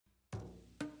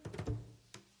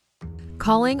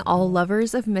Calling all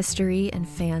lovers of mystery and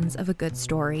fans of a good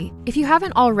story. If you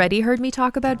haven't already heard me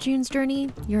talk about June's Journey,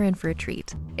 you're in for a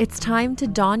treat. It's time to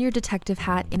don your detective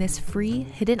hat in this free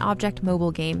hidden object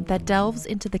mobile game that delves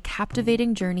into the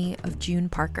captivating journey of June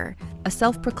Parker, a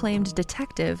self-proclaimed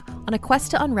detective on a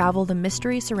quest to unravel the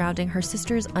mystery surrounding her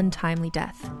sister's untimely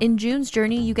death. In June's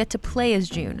Journey, you get to play as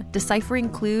June, deciphering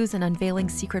clues and unveiling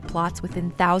secret plots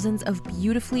within thousands of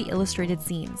beautifully illustrated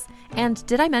scenes. And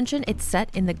did I mention it's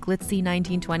set in the glitzy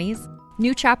 1920s?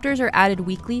 New chapters are added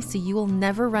weekly, so you will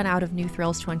never run out of new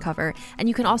thrills to uncover, and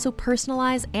you can also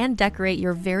personalize and decorate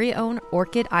your very own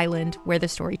Orchid Island where the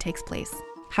story takes place.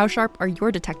 How sharp are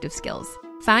your detective skills?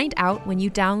 Find out when you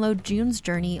download June's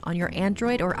Journey on your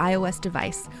Android or iOS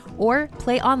device, or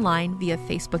play online via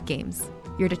Facebook Games.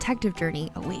 Your detective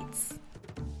journey awaits.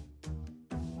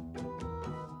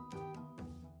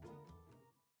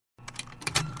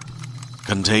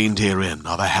 Contained herein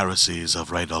are the heresies of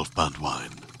Radolf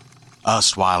Burntwine,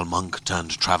 erstwhile monk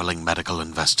turned traveling medical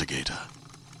investigator.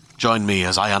 Join me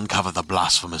as I uncover the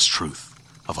blasphemous truth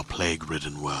of a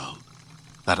plague-ridden world,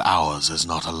 that ours is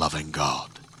not a loving God,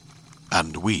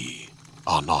 and we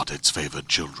are not its favored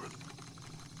children.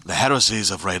 The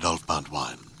heresies of Radolf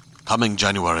Burntwine, coming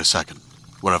January 2nd,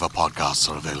 wherever podcasts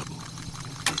are available.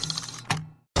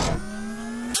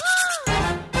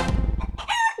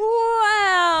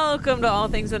 Welcome to All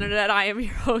Things Internet. I am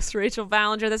your host, Rachel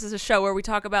Ballinger. This is a show where we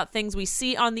talk about things we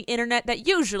see on the internet that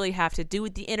usually have to do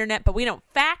with the internet, but we don't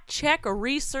fact check or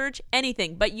research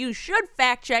anything. But you should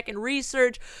fact check and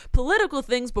research political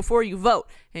things before you vote,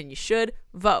 and you should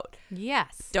vote.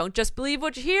 Yes. Don't just believe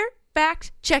what you hear,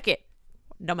 fact check it.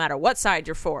 No matter what side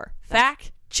you're for,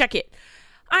 fact check it.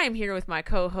 I am here with my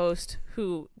co-host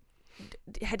who...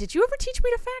 Did you ever teach me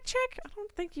to fact check? I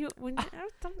don't think you...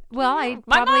 Well,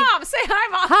 my mom! Say hi,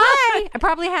 Mom! Hi! I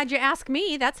probably had you ask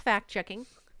me. That's fact checking.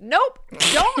 Nope.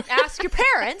 Don't ask your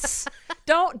parents.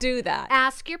 Don't do that.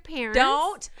 Ask your parents.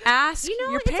 Don't ask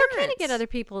your parents. It's okay to get other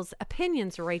people's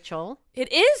opinions, Rachel.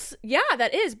 It is. Yeah,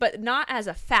 that is, but not as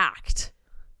a fact.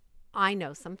 I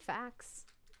know some facts.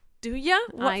 Do you?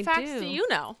 What I facts do. do you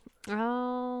know?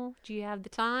 Oh, do you have the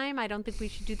time? I don't think we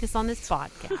should do this on this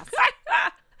podcast.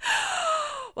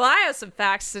 Well, I have some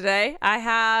facts today. I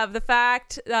have the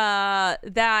fact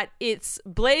that it's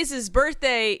Blaze's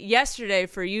birthday yesterday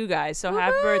for you guys. So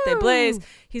happy birthday, Blaze.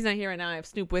 He's not here right now. I have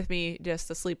Snoop with me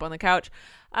just asleep on the couch.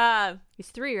 He's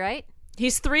 3, right?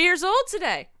 He's 3 years old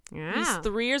today. Yeah. He's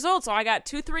 3 years old. So I got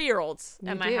 2 3-year-olds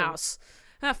at my house.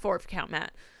 4 if you count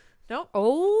Matt. Nope.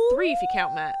 Oh. 3 if you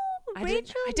count Matt. I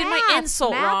did my math.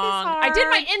 insult Math wrong. is hard. I did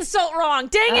my insult wrong.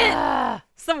 Dang it.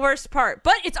 It's the worst part.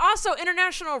 But it's also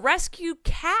International Rescue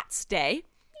Cats Day.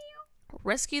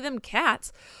 Rescue them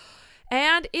cats.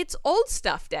 And it's Old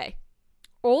Stuff Day.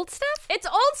 Old stuff? It's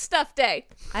Old Stuff Day.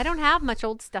 I don't have much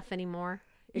old stuff anymore.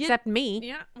 Except me.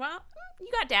 Yeah, well, you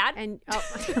got Dad. And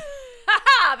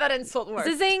that insult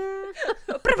worked. zing.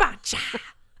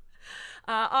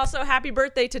 Also, happy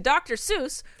birthday to Dr.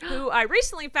 Seuss, who I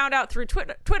recently found out through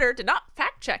Twitter, did not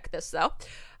fact check this though,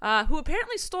 who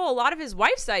apparently stole a lot of his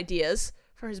wife's ideas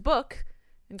for his book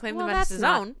and claimed them as his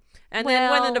own. And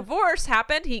then when the divorce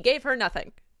happened, he gave her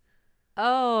nothing.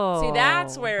 Oh. See,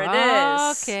 that's where it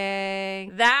is. Okay.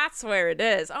 That's where it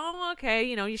is. Oh, okay.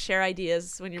 You know, you share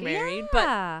ideas when you're married,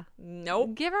 but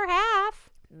nope. Give her half.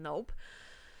 Nope.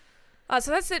 So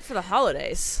that's it for the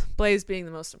holidays. Blaze being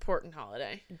the most important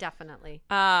holiday. Definitely.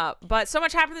 But so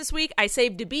much happened this week. I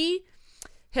saved a bee.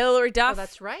 Hillary Duff. Oh,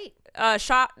 that's right.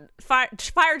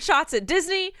 Fired shots at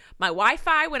Disney. My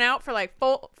Wi-Fi went out for like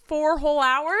 4 whole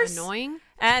hours. Annoying.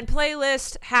 And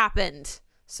playlist happened.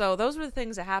 So those were the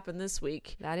things that happened this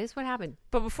week. That is what happened.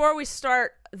 But before we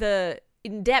start the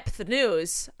in-depth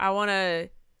news, I want to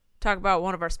talk about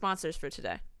one of our sponsors for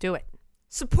today. Do it.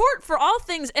 Support for all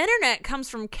things internet comes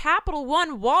from Capital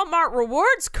One Walmart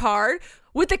Rewards Card.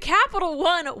 With the Capital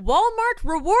One Walmart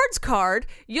Rewards Card,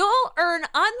 you'll earn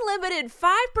unlimited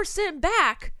 5%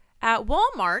 back at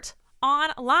Walmart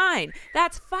online.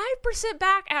 That's 5%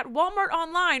 back at Walmart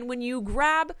online when you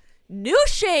grab new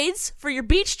shades for your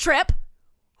beach trip,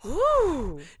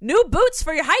 new boots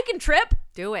for your hiking trip,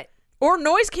 Do it. or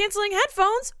noise-canceling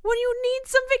headphones when you need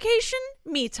some vacation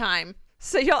me time.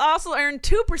 So you'll also earn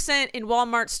 2% in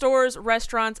Walmart stores,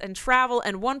 restaurants, and travel,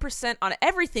 and 1% on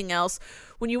everything else.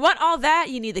 When you want all that,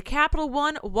 you need the Capital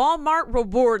One Walmart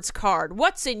Rewards Card.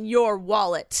 What's in your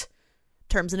wallet?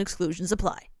 Terms and exclusions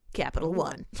apply. Capital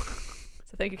One.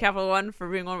 So thank you, Capital One, for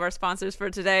being one of our sponsors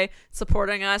for today,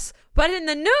 supporting us. But in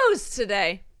the news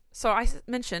today, so I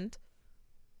mentioned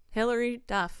Hillary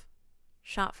Duff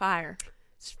fired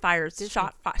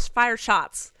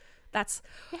shots That's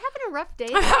You're having a rough day.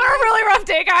 I'm having a really rough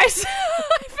day, guys.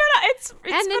 it's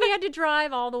and then you had to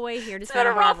drive all the way here to It's been a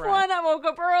Santa rough Barbara. one. I woke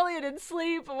up early. I didn't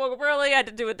sleep. I woke up early. I had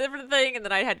to do a different thing. And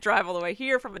then I had to drive all the way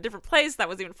here from a different place that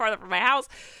was even farther from my house.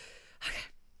 Okay.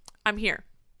 I'm here.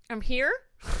 I'm here.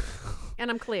 And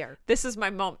I'm clear. This is my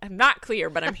moment. I'm not clear,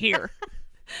 but I'm here.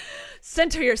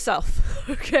 Center yourself.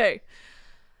 Okay.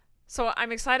 So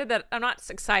I'm excited that I'm not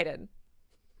excited,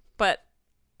 but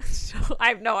so I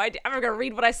have no idea. I'm going to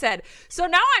read what I said. So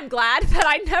now I'm glad that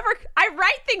I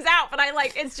write things out, but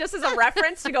it's just as a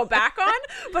reference to go back on.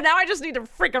 But now I just need to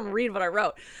freaking read what I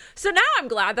wrote. So now I'm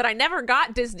glad that I never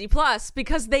got Disney Plus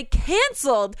because they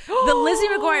canceled the Lizzie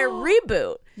McGuire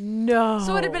reboot. No.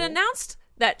 So it had been announced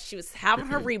that she was having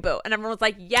her reboot, and everyone was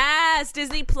like, yes,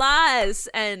 Disney Plus.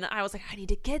 And I was like, I need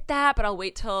to get that, but I'll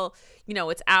wait till,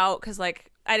 it's out because,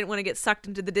 like, I didn't want to get sucked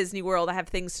into the Disney world. I have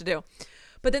things to do.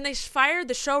 But then they fired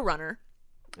the showrunner.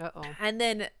 Uh-oh. And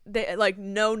then they, like,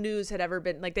 no news had ever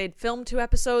been, like, they'd filmed 2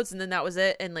 episodes and then that was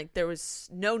it. And, like, there was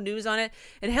no news on it.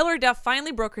 And Hilary Duff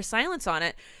finally broke her silence on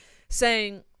it,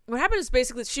 saying what happened is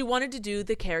basically she wanted to do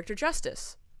the character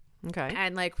justice. Okay.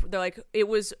 And, like, they're like, it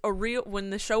was when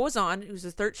the show was on, it was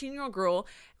a 13-year-old girl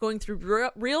going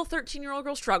through real 13-year-old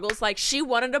girl struggles. Like, she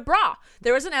wanted a bra.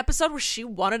 There was an episode where she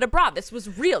wanted a bra. This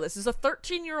was real. This is a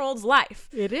 13-year-old's life.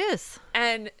 It is.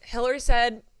 And Hilary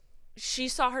said she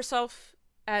saw herself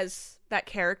as that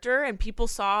character and people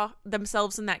saw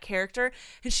themselves in that character.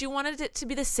 And she wanted it to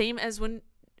be the same as when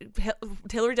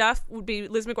Hilary Duff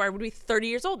Liz McGuire would be 30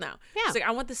 years old now. Yeah. She's like,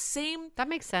 I want the same. That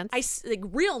makes sense. Like,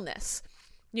 realness.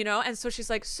 And so she's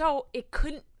like, so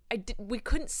we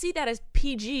couldn't see that as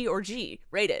PG or G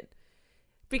rated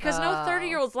because no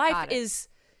 30-year-old's life is,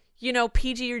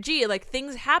 PG or G. Like,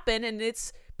 things happen and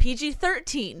it's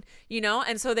PG-13,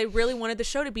 and so they really wanted the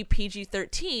show to be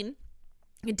PG-13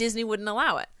 and Disney wouldn't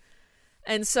allow it.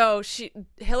 And so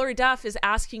Hilary Duff is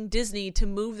asking Disney to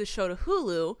move the show to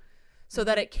Hulu so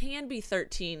that it can be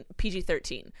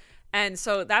PG-13. And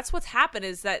so that's what's happened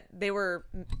is that they were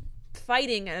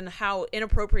fighting and how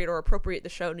inappropriate or appropriate the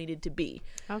show needed to be.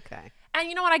 Okay. And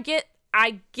you know what?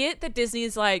 I get that Disney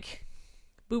is like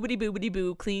boobity boobity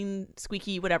boo, clean,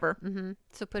 squeaky, whatever. Mm-hmm.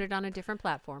 So put it on a different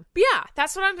platform. But yeah,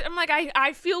 that's what I'm like.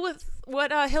 I feel with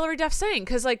what Hilary Duff's saying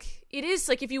because like it is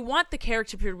like if you want the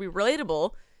character to be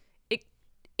relatable,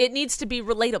 it needs to be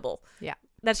relatable. Yeah,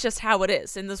 that's just how it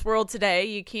is in this world today.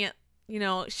 You can't,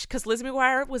 because Liz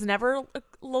McGuire was never a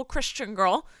little Christian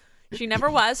girl. She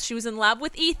never was. She was in love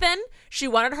with Ethan. She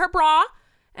wanted her bra.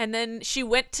 And then she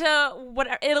went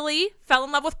to Italy, fell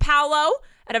in love with Paolo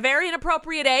at a very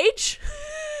inappropriate age.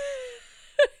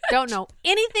 Don't know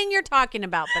anything you're talking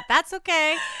about, but that's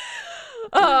okay.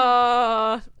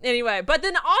 Anyway, but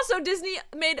then also Disney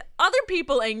made other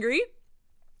people angry.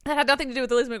 That had nothing to do with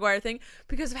the Liz McGuire thing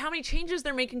because of how many changes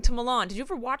they're making to Mulan. Did you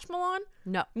ever watch Mulan?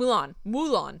 No.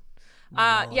 Mulan.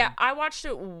 Yeah, I watched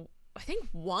it I think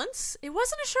once. It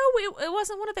wasn't a show. It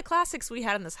wasn't one of the classics we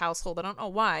had in this household. I don't know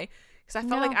why. Because I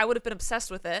felt like I would have been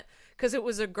obsessed with it. Because it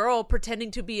was a girl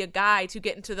pretending to be a guy to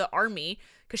get into the army.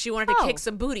 Because she wanted to kick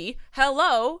some booty.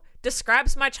 Hello.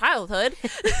 Describes my childhood.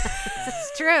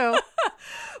 It's true.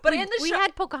 But in the show. We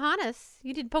had Pocahontas.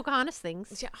 You did Pocahontas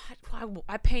things. Yeah,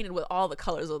 I painted with all the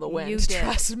colors of the wind. You did.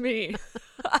 Trust me.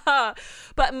 But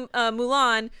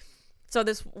Mulan. So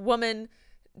this woman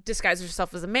disguises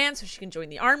herself as a man so she can join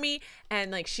the army,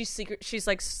 and like she's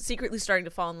secretly starting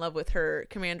to fall in love with her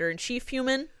commander-in-chief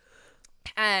human,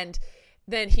 and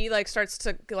then he like starts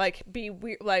to like be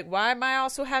weird, like, why am I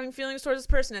also having feelings towards this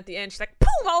person? At the end she's like, boom,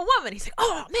 a woman. He's like,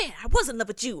 oh man, I was in love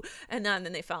with you. And then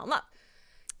they fell in love.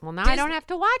 Well, now I don't have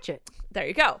to watch it. There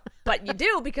you go. But you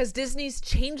do, because Disney's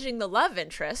changing the love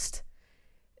interest.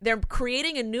 They're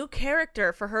creating a new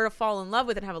character for her to fall in love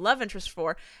with and have a love interest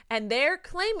for. And they're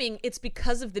claiming it's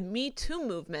because of the Me Too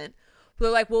movement. They're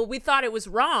like, well, we thought it was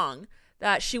wrong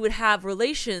that she would have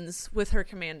relations with her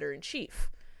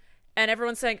commander-in-chief. And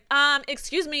everyone's saying,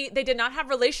 excuse me, they did not have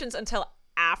relations until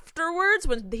afterwards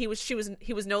when he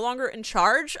was no longer in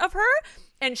charge of her.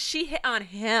 And she hit on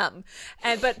him.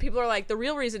 But people are like, the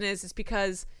real reason is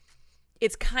because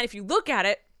it's kind of, if you look at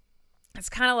it, it's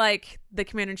kind of like the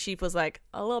commander-in-chief was like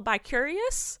a little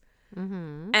bi-curious.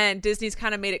 Mm-hmm. And Disney's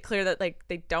kind of made it clear that like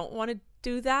they don't want to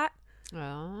do that.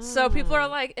 Oh. So people are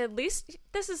like, at least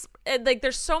this is like,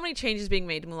 there's so many changes being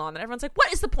made to Mulan that everyone's like,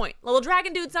 what is the point? Little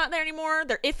dragon dude's not there anymore.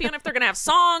 They're iffy on if they're going to have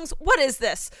songs. What is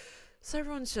this? So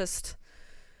everyone's just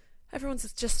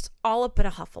all up in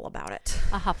a huffle about it.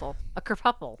 A huffle. A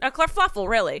kerfuffle. A kerfuffle,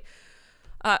 really.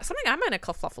 Something I'm in a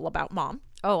kerfuffle about, Mom.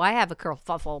 Oh, I have a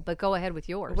kerfuffle, but go ahead with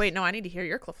yours. Wait, no, I need to hear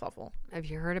your kerfuffle. Have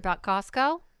you heard about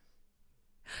Costco?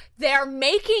 They're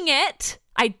making it.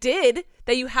 I did.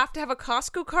 That you have to have a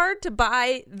Costco card to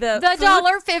buy the food.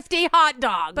 $1.50 hot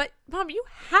dog. But Mom, you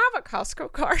have a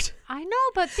Costco card. I know,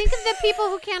 but think of the people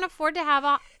who can't afford to have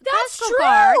a That's Costco true.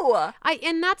 card.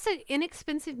 And that's an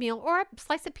inexpensive meal, or a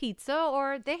slice of pizza,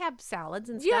 or they have salads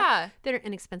and stuff Yeah. that are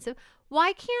inexpensive.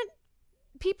 Why can't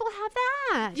people have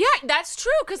that? Yeah, that's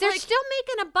true. Because They're still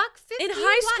making $1.50 in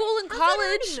high school and How's that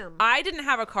college, hurting them? I didn't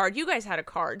have a card. You guys had a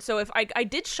card. So if I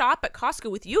did shop at Costco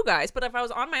with you guys, but if I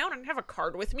was on my own, I didn't have a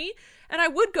card with me. And I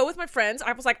would go with my friends.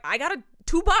 I was like, I got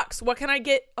 $2. What can I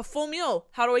get? A full meal.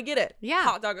 How do I get it? Yeah.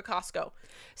 Hot dog at Costco.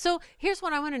 So here's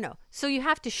what I want to know. So you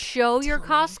have to show your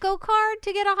Costco card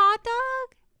to get a hot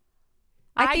dog?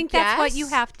 I think that's what you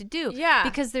guess. have to do. Yeah.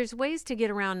 Because there's ways to get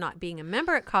around not being a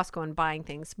member at Costco and buying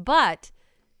things, but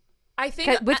I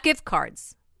think with gift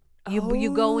cards.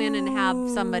 You go in and have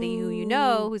somebody who you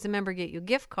know who's a member get you a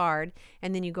gift card,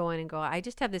 and then you go in and go, I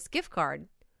just have this gift card,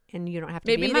 and you don't have to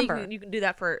maybe be a member. you can do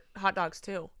that for hot dogs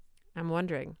too. I'm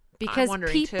wondering. Because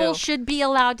wondering, people too. should be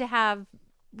allowed to have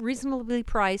reasonably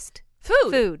priced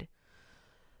Food.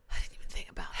 I didn't even think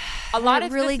about that. A lot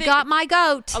of really got my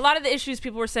goat. A lot of the issues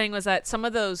people were saying was that some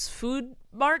of those food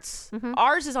marts,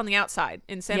 ours is on the outside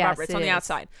in Santa Yes, Barbara. It's it on the is.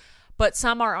 outside, but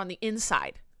some are on the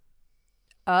inside.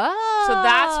 Oh. So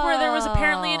that's where there was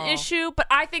apparently an issue. But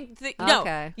I think no,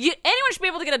 Okay. anyone should be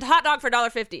able to get a hot dog for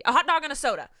 $1.50, a hot dog and a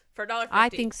soda for $1.50. I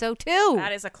think so too.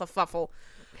 that is a kerfuffle.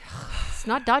 It's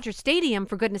not Dodger Stadium,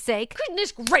 for goodness sake.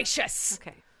 Goodness gracious!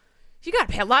 Okay. You got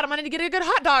to pay a lot of money to get a good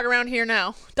hot dog around here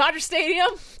now. Dodger Stadium,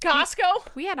 Costco.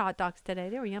 We had hot dogs today.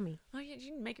 They were yummy. Oh, yeah,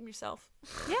 you can make them yourself.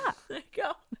 Yeah. There you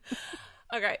go.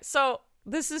 Okay, so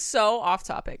this is so off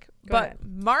topic, Go but ahead.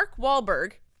 Mark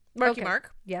Wahlberg, Marky Okay.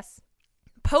 Mark, Yes.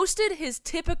 posted his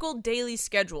typical daily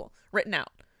schedule written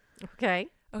out. Okay.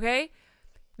 Okay,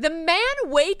 the man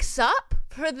wakes up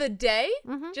for the day.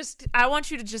 Mm-hmm. I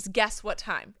want you to just guess what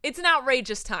time. It's an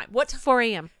outrageous time. What time? 4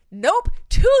 a.m. Nope,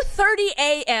 2:30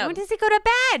 a.m. When does he go to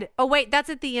bed? Oh, wait. That's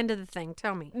at the end of the thing.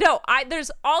 Tell me. No,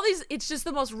 there's all these. It's just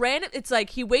the most random. It's like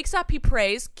he wakes up, he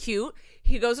prays, cute.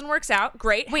 He goes and works out,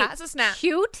 great. Wait. Has a snack,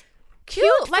 Cute?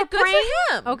 cute, like for good praying?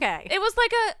 for him. Okay. It was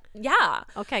like yeah.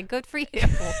 Okay. Good for you.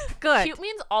 Good. Cute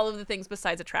means all of the things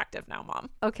besides attractive now, Mom.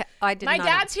 Okay. I did My not.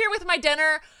 dad's here with my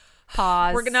dinner.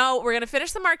 Pause. We're gonna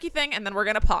finish the Marky thing and then we're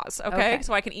gonna pause, okay?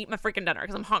 So I can eat my freaking dinner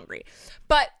because I'm hungry.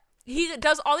 But he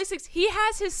does all these things. He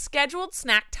has his scheduled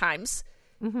snack times.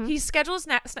 He schedules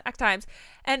snack times,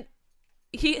 and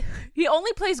he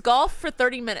only plays golf for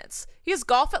 30 minutes. He has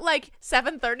golf at like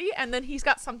 7:30, and then he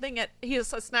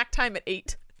has a snack time at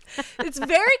 8. It's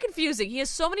very confusing. He has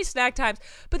so many snack times,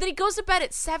 but then he goes to bed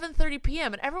at 7:30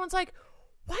 p.m. and everyone's like,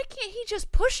 why can't he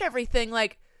just push everything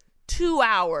like 2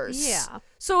 hours? Yeah.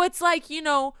 So it's like,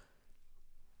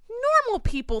 normal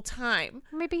people time.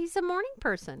 Maybe he's a morning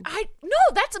person. No,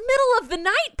 that's middle of the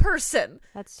night person.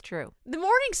 That's true. The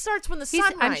morning starts when the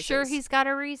sun I'm rises. sure he's got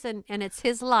a reason, and it's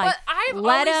his life. But I've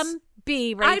Let always- him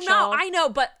be, Rachel. I know,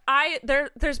 but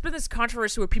there's been this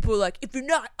controversy where people are like, if you're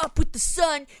not up with the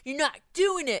sun, you're not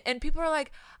doing it. And people are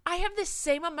like, I have the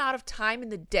same amount of time in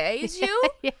the day as you,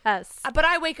 Yes. but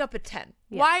I wake up at 10.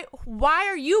 Yeah. Why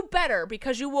are you better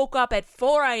because you woke up at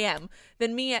 4 a.m.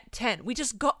 than me at 10? We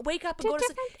just wake up and They're go to different.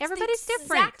 sleep. It's the Everybody's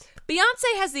exact-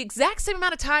 Beyonce has the exact same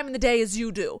amount of time in the day as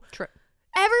you do. True.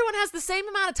 Everyone has the same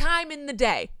amount of time in the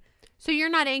day. So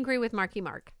you're not angry with Marky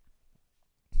Mark?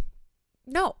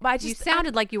 No, but I just You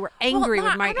sounded like you were angry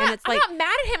with Mark, and it's like, I'm not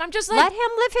mad at him. I'm just like, let him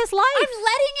live his life. I'm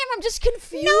letting him. I'm just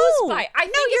confused No, by it. I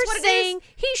think no, it's you're what it saying is.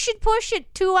 he should push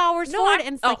it 2 hours No, forward, I-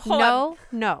 and it's oh, like, hold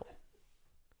no.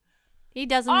 He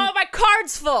doesn't. Oh, my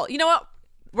card's full. You know what?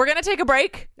 We're gonna take a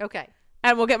break, Okay.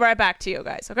 and we'll get right back to you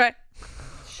guys. Okay?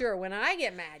 Sure, when I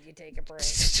get mad, you take a break.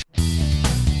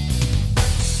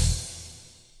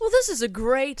 Well, this is a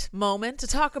great moment to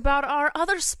talk about our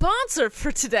other sponsor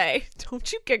for today.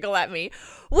 Don't you giggle at me.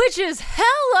 Which is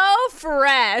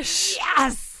HelloFresh.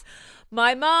 Yes!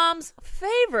 My mom's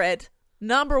favorite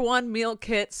 #1 meal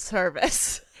kit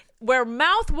service. Where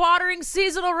mouth-watering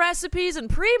seasonal recipes and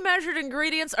pre-measured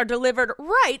ingredients are delivered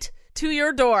right to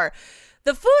your door.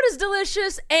 The food is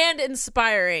delicious and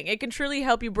inspiring. It can truly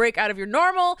help you break out of your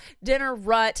normal dinner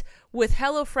rut with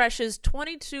HelloFresh's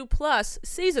 22-plus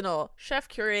seasonal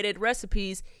chef-curated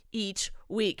recipes each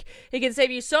week. It can save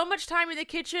you so much time in the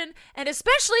kitchen and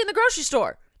especially in the grocery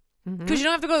store. Because you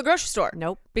don't have to go to the grocery store.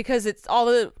 Nope. Because it's all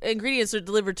the ingredients are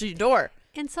delivered to your door.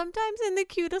 And sometimes in the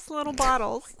cutest little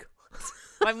bottles.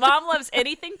 My mom loves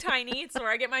anything tiny. It's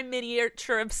where I get my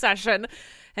miniature obsession.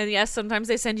 And yes, sometimes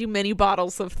they send you mini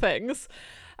bottles of things.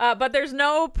 But there's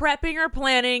no prepping or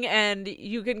planning, and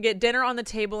you can get dinner on the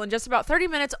table in just about 30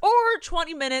 minutes or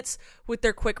 20 minutes with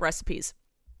their quick recipes.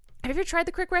 Have you ever tried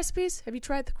the quick recipes? Have you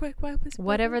tried the quick recipes?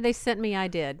 Whatever they sent me, I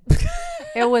did.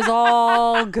 It was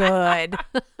all good.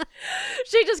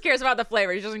 She just cares about the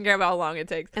flavor. She doesn't care about how long it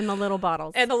takes. And the little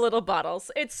bottles. And the little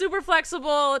bottles. It's super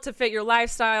flexible to fit your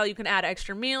lifestyle. You can add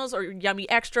extra meals or yummy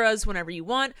extras whenever you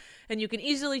want. And you can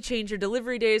easily change your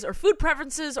delivery days or food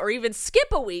preferences or even skip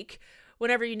a week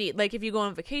whenever you need. Like if you go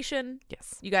on vacation,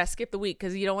 Yes. you got to skip the week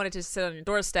because you don't want it to sit on your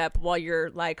doorstep while you're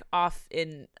like off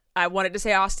in, I wanted to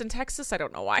say Austin, Texas. I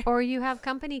don't know why. Or you have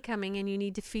company coming and you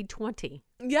need to feed 20.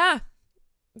 Yeah.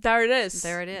 There it is.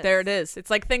 There it is. There it is. It's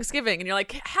like Thanksgiving, and you're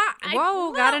like,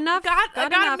 got enough? I Got got a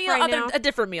enough meal, right now." a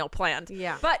different meal planned.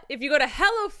 Yeah. But if you go to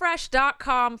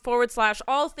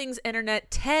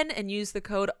HelloFresh.com/allthingsinternet10 and use the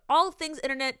code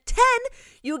allthingsinternet10,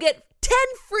 you get 10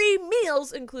 free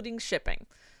meals, including shipping.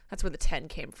 That's where the 10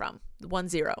 came from. 10.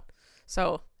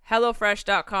 So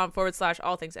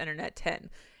HelloFresh.com/allthingsinternet10.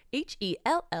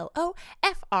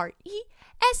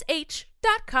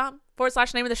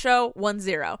 HelloFresh.com/name of the show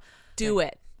 10. Do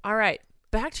it. All right.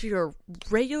 Back to your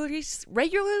regularly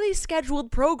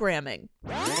scheduled programming.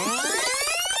 You're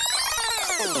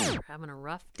having a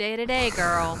rough day today,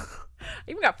 girl. I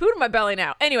even got food in my belly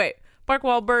now. Anyway, Mark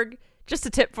Wahlberg, just a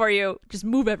tip for you. Just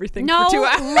move everything No, for 2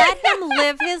 hours. let him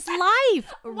live his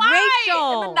life. Why?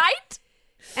 Rachel. In the night?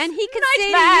 And he could Night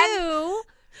say man. to you,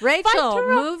 Rachel,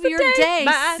 Fighter of move the your day, day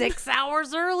man. 6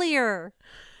 hours earlier.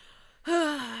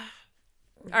 All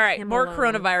right, Him more alone.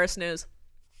 coronavirus news.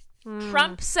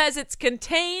 Trump says it's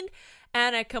contained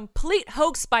and a complete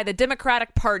hoax by the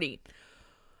Democratic Party.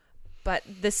 But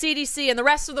the CDC and the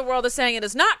rest of the world is saying it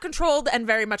is not controlled and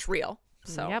very much real.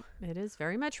 So Yep, it is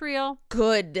very much real.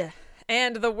 good.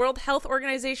 And the World Health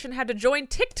Organization had to join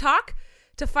TikTok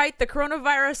to fight the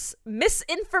coronavirus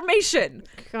misinformation.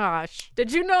 Gosh.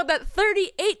 Did you know that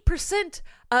 38%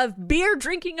 of beer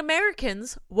drinking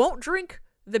Americans won't drink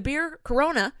the beer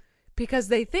Corona because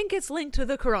they think it's linked to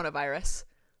the coronavirus?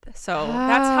 So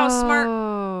that's how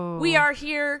smart we are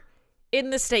here in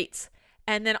the States.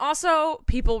 And then also,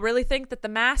 people really think that the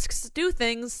masks do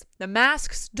things. The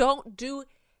masks don't do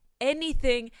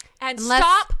anything. And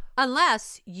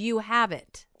Unless you have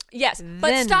it. yes, but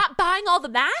then- stop buying all the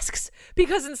masks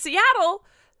because in Seattle,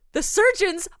 the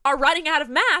surgeons are running out of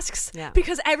masks Yeah.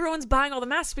 because everyone's buying all the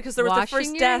masks because there was the first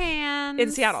Washing your death hands.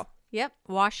 in Seattle. Yep.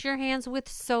 Wash your hands with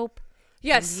soap.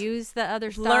 Yes. And use the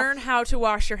other stuff. Learn how to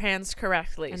wash your hands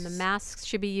correctly. And the masks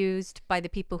should be used by the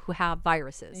people who have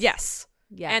viruses. Yes.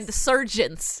 Yes. And the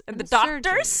surgeons and the surgeons.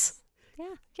 doctors.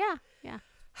 Yeah.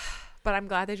 But I'm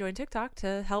glad they joined TikTok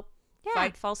to help Yeah.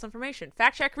 fight false information.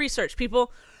 Fact check research,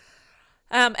 people.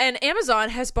 And Amazon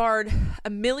has barred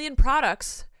 1 million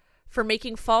products for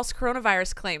making false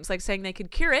coronavirus claims, like saying they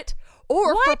could cure it,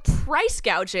 or for price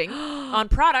gouging on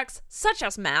products such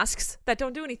as masks that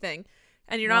don't do anything.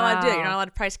 And you're not allowed to do it. You're not allowed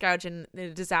to price gouge in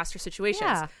disaster situations.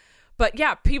 Yeah. But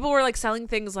yeah, people were like selling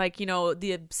things like,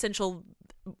 the essential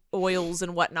oils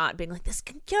and whatnot, being like, this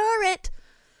can cure it.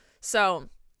 So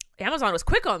Amazon was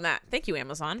quick on that. Thank you,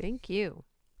 Amazon. Thank you.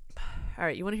 All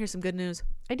right, you want to hear some good news?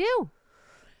 I do.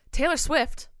 Taylor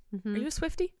Swift. Mm-hmm. Are you a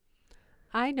Swiftie?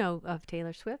 I know of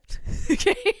Taylor Swift.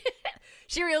 Okay.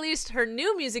 She released her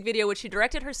new music video, which she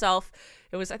directed herself.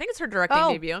 I think it's her directing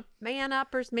debut. Man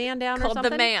Up or Man Down or Called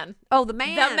something? The Man. Oh, The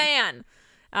Man. The Man.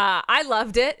 I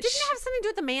loved it. Didn't it have something to do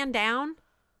with the Man Down?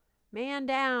 Man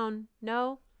Down.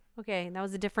 No? Okay, that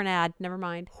was a different ad. Never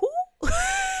mind. Who?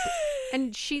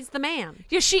 And she's the man.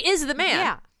 Yeah, she is the man.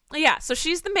 Yeah. Yeah, so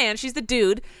she's the man. She's the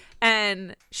dude.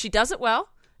 And she does it well.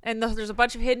 And there's a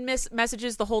bunch of hidden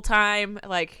messages the whole time.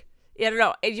 Like, I don't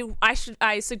know.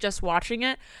 I suggest watching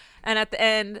it. And at the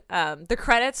end, the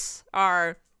credits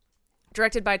are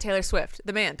directed by Taylor Swift.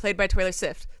 The Man, played by Taylor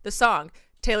Swift. The song,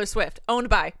 Taylor Swift, owned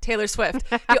by Taylor Swift.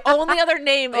 The only other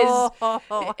name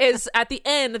is at the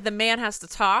end, the man has to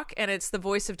talk, and it's the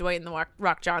voice of Dwayne The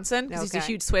Rock Johnson, because he's a Okay.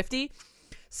 huge Swiftie.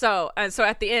 So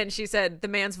at the end, she said the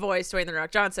man's voice, Dwayne The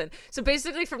Rock Johnson. So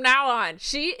basically, from now on,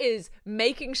 she is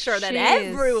making sure that She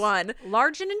is everyone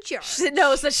large and in charge. she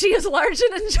knows that she is large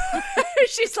and in charge.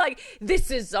 She's like, this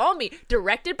is all me.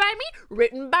 Directed by me,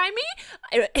 written by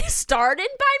me, started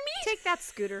by me. Take that,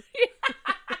 Scooter.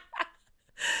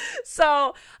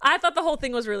 So I thought the whole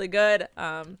thing was really good.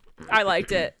 I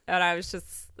liked it, and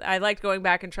I liked going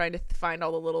back and trying to find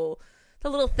all the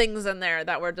little things in there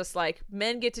that were just like,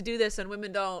 men get to do this and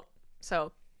women don't.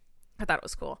 So I thought it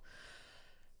was cool.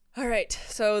 All right,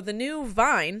 so the new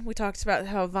Vine, we talked about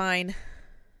how Vine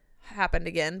happened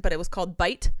again, but it was called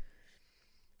Byte.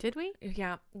 Did we?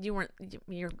 Yeah, you weren't.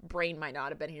 Your brain might not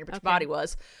have been here, but Okay. your body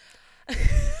was.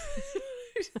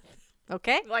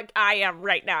 Okay. Like I am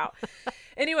right now.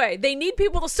 Anyway, they need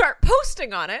people to start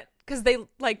posting on it because they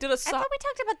like did a I song. thought we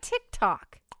talked about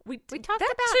TikTok. We talked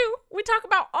that about- too. We talk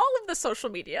about all of the social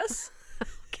medias.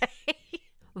 Okay.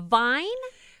 Vine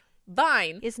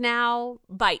Vine is now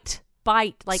Byte.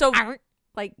 Byte. Like, So,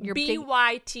 like your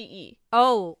BYTE.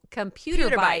 Oh, computer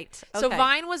byte. So Okay.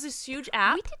 Vine was this huge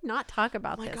app. We did not talk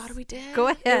about Oh my this. god, we did. Go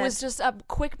ahead. It was just a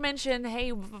quick mention.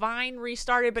 Hey, Vine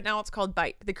restarted, but now it's called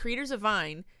Byte. The creators of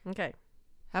Vine Okay.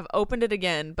 have opened it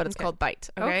again, but it's Okay. called Byte.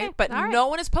 Okay, Okay, but all right. no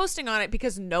one is posting on it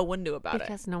because no one knew about it.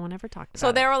 Because no one ever talked about So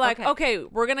it. they were like, okay,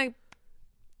 we're gonna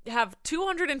have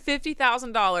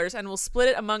 $250,000 and we'll split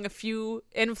it among a few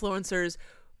influencers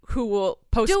who will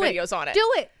post Do it. videos on it.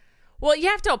 Do it. Well, you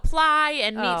have to apply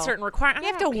and meet Oh. certain requirements.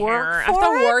 You have I don't to work care. I for have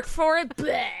to it? work for it.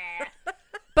 Bleh.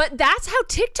 But that's how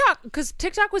TikTok, because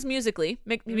TikTok was Musical.ly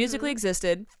Mm-hmm.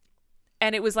 existed,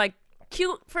 and it was like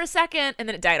cute for a second, and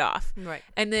then it died off. Right.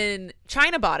 And then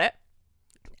China bought it,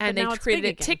 and But now they it's created big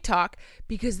it again. TikTok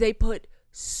because they put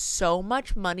so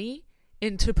much money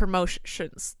into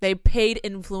promotions. They paid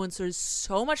influencers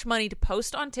so much money to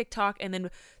post on TikTok and then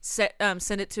send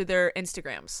it to their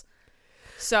Instagrams.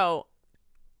 So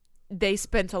they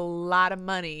spent a lot of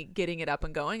money getting it up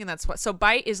and going, and that's what. So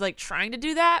Byte is like trying to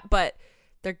do that, but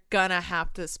they're gonna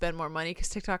have to spend more money because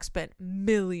TikTok spent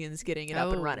millions getting it up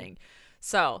and Oh. running.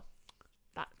 So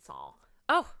that's all.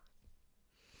 Oh,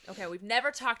 okay. We've never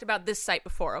talked about this site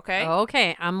before. Okay.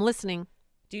 Okay, I'm listening.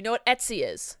 Do you know what Etsy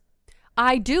is?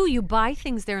 I do. You buy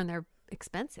things there and they're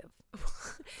expensive.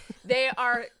 They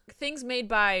are things made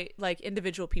by like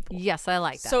individual people. Yes, I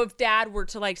like that. So if Dad were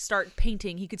to like start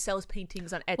painting, he could sell his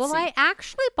paintings on Etsy. well, I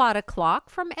actually bought a clock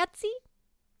from Etsy.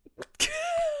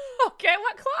 Okay,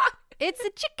 what clock? It's a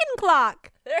chicken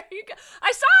clock. There you go.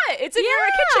 I saw it. It's in your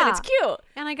kitchen. It's cute.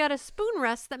 And I got a spoon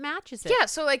rest that matches it. Yeah,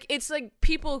 so like it's like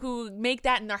people who make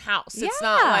that in their house. It's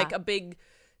not Yeah. like a big,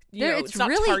 it's not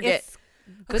Target. It's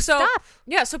good So, stuff.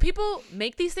 Yeah, so people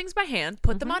make these things by hand,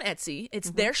 put them on Etsy.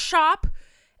 It's their shop,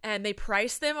 and they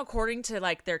price them according to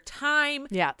like their time,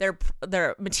 Yeah. their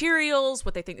materials,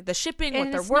 what they think, the shipping, what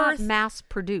And they're it's worth. not mass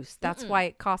produced. That's why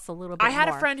it costs a little bit I had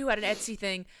more. a friend who had an Etsy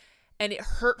thing, and it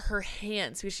hurt her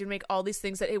hands because she'd make all these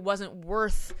things that it wasn't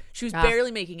worth. She was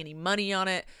barely making any money on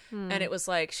it, and it was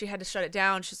like she had to shut it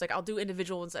down. She's like, I'll do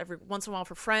individual ones every once in a while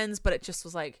for friends, but it just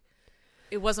was like,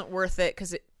 it wasn't worth it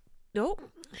because it. Nope,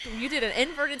 you did an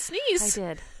inverted sneeze.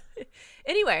 I did.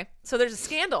 Anyway, so there's a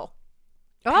scandal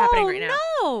happening right now.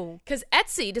 No. Because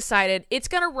Etsy decided it's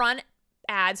going to run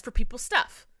ads for people's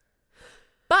stuff.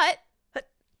 But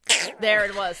there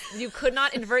it was. You could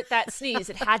not invert that sneeze.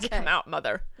 It had to come out,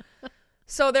 mother.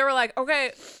 So they were like,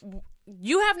 okay,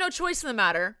 you have no choice in the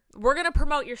matter. We're going to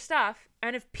promote your stuff.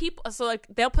 And if people, so like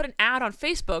they'll put an ad on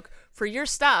Facebook for your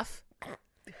stuff.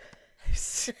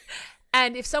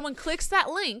 And if someone clicks that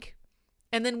link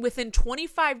and then within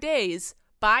 25 days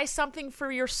buy something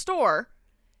for your store,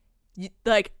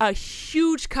 like a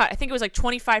huge cut, I think it was like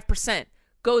 25%,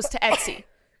 goes to Etsy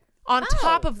on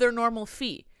top of their normal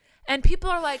fee. And people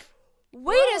are like,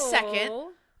 wait a second.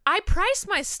 I price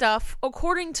my stuff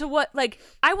according to what, like,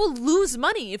 I will lose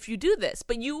money if you do this,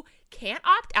 but you can't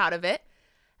opt out of it.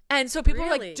 And so people are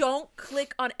Really? like, don't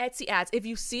click on Etsy ads. If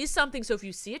you see something, so if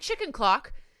you see a chicken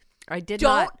clock, I did Don't-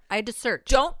 not. I had to search.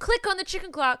 don't click on the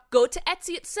chicken clock, go to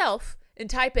Etsy itself and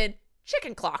type in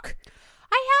chicken clock.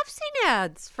 I have seen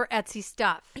ads for Etsy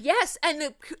stuff. Yes,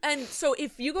 and so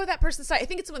if you go to that person's site, I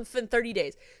think it's within 30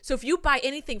 days. So if you buy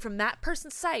anything from that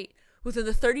person's site within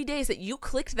the 30 days that you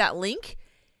clicked that link,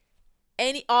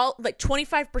 like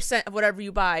 25% of whatever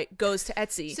you buy goes to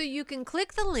Etsy. So you can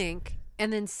click the link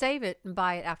and then save it and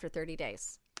buy it after 30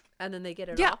 days. And then they get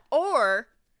it yeah, off. or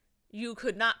you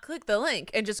could not click the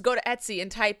link and just go to Etsy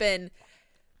and type in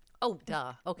Oh,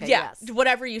 duh. Okay, yeah, yes.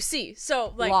 whatever you see.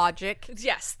 So like Logic.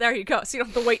 yes, there you go. So you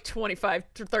don't have to wait 25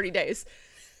 to 30 days.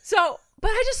 So, but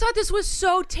I just thought this was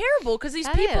so terrible because these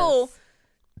That people, is.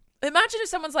 imagine if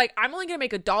someone's like, I'm only going to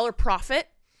make $1 profit,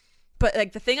 but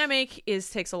like the thing I make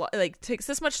takes a lot, like takes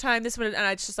this much time, and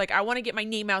it's just like, I want to get my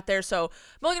name out there. So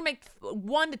I'm only going to make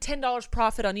 $1 to $10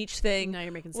 profit on each thing. Now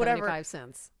you're making whatever. 75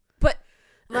 cents. But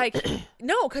like,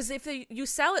 no, because if you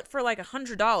sell it for like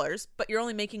 $100, but you're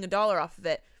only making $1 off of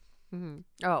it,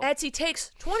 Oh, Etsy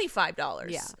takes $25.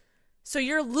 Yeah. So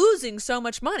you're losing so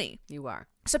much money. you are.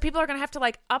 So people are going to have to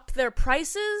like up their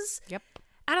prices. Yep.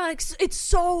 And I'm like, it's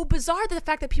so bizarre the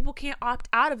fact that people can't opt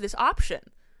out of this option.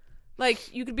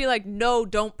 Like you could be like, no,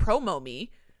 don't promo me.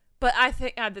 But I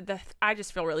think I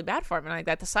just feel really bad for him and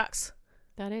that sucks.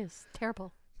 That is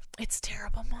terrible. It's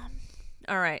terrible, Mom.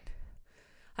 All right.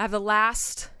 I have the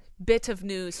last bit of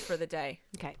news for the day.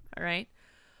 Okay. All right.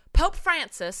 Pope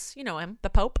Francis, you know him, the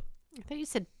Pope. I thought you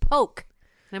said poke.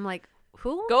 And I'm like,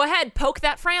 who? Go ahead, poke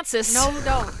that Francis. No,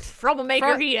 don't.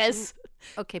 Troublemaker he is.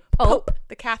 Okay, Pope.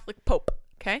 The Catholic Pope.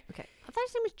 Okay. Okay. I thought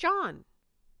his name was John.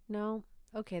 No.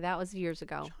 Okay, that was years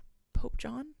ago. Pope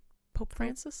John? Pope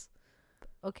Francis?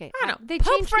 Okay. I don't know. They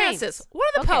Pope changed Francis. names. What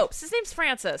are the Okay. popes? His name's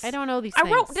Francis. I don't know these I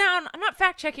things. wrote down, I'm not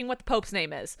fact checking what the Pope's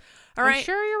name is. All right. I'm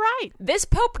sure you're right. This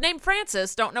Pope named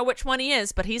Francis, don't know which one he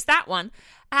is, but he's that one,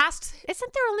 asked,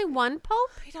 Isn't there only one Pope?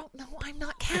 I don't know, I'm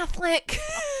not Catholic.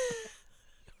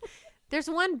 There's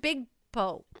one big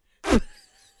Pope. Why are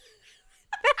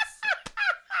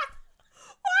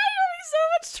you having so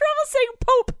much trouble saying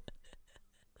Pope?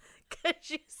 Because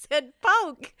you said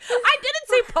poke. I didn't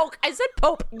say poke. I said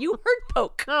Pope. You heard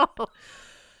poke. Oh.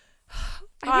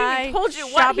 I even told you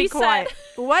shall what be he quiet. said.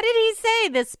 What did he say,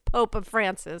 this Pope of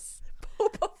Francis?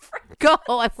 Pope of France. Go,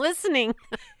 I'm listening.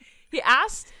 He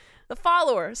asked the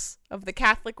followers of the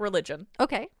Catholic religion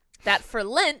Okay. that for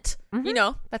Lent, you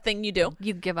know, that thing you do,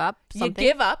 You give up something?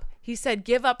 you give up. He said,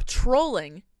 give up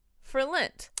trolling for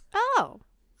Lent. Oh,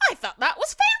 I thought that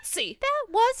was fancy. that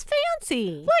was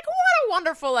fancy. Like, what a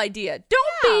wonderful idea.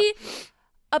 Don't be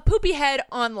a poopy head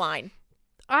online.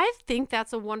 I think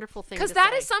that's a wonderful thing. Because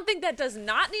that is something that does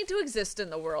not need to exist in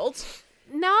the world.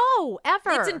 No,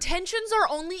 ever. Its intentions are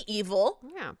only evil.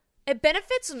 Yeah. It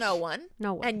benefits no one.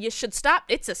 No one. And you should stop.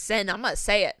 It's a sin. I'm going to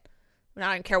say it.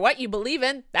 I don't care what you believe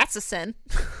in. That's a sin.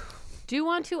 Do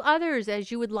unto others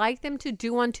as you would like them to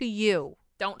do unto you.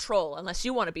 Don't troll unless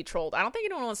you want to be trolled. I don't think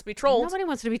anyone wants to be trolled. Nobody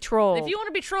wants to be trolled. If you want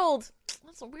to be trolled,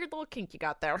 that's a weird little kink you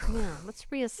got there. Yeah, let's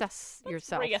reassess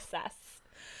yourself. Reassess.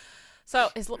 So,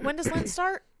 when does Lent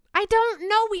start? I don't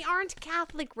know. We aren't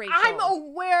Catholic, Rachel. I'm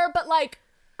aware, but like,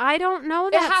 I don't know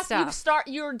it that has stuff.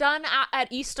 you're done at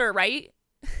Easter, right?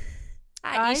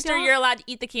 At I Easter, don't- you're allowed to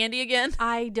eat the candy again.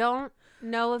 I don't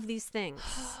know of these things.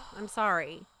 I'm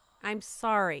sorry. I'm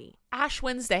sorry. Ash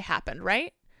Wednesday happened,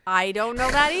 right? I don't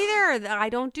know that either. I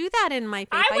don't do that in my faith.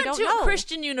 I went don't to know. a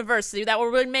Christian university that will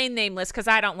remain nameless because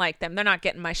I don't like them. They're not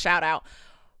getting my shout out.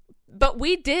 But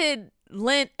we did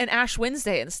Lent and Ash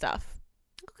Wednesday and stuff.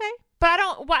 Okay. But I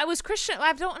don't, why it was Christian.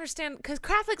 I don't understand because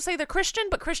Catholics say they're Christian,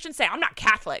 but Christians say, I'm not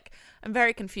Catholic. I'm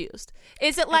very confused.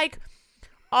 Is it like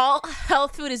all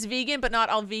health food is vegan, but not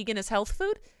all vegan is health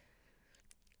food?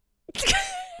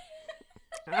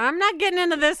 I'm not getting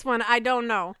into this one. I don't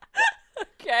know.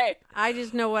 Okay. I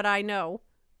just know what I know.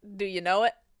 Do you know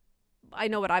it? I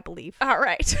know what I believe. All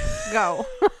right. Go.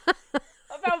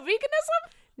 About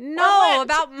veganism? No, Lent?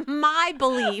 about my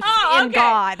belief Oh, in okay.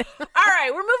 God. All right.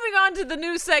 We're moving on to the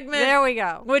new segment. There we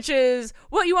go. Which is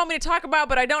what you want me to talk about,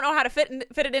 but I don't know how to fit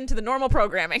it into the normal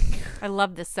programming. I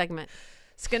love this segment.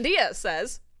 Scandia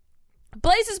says,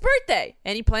 Blaze's birthday.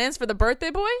 Any plans for the birthday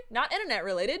boy? Not internet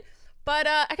related, but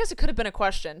I guess it could have been a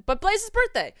question. But Blaze's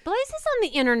birthday. Blaze is on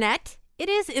the internet. It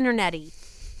is internet-y.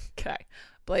 Okay.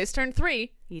 Blaze turned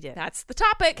 3. He did. That's the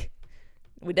topic.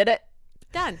 We did it.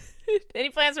 Done. Any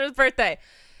plans for his birthday?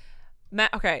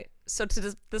 Matt, okay. So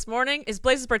to this morning is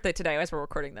Blaze's birthday today as we're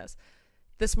recording this.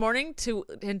 This morning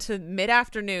into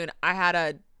mid-afternoon, I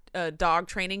had a dog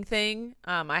training thing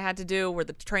I had to do where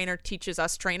the trainer teaches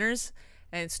us trainers,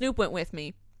 and Snoop went with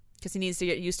me because he needs to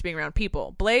get used to being around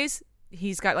people. Blaze,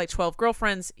 he's got like 12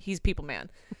 girlfriends. He's people man.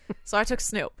 So I took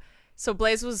Snoop. So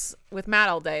Blaze was with Matt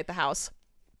all day at the house.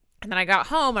 And then I got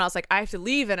home and I was like, I have to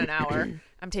leave in an hour.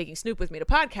 I'm taking Snoop with me to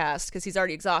podcast because he's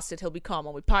already exhausted. He'll be calm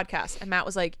when we podcast. And Matt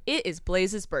was like, it is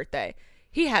Blaze's birthday.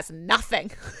 He has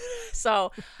nothing.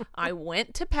 So I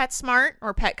went to PetSmart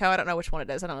or Petco. I don't know which one it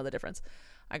is. I don't know the difference.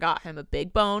 I got him a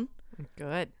big bone.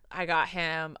 Good. I got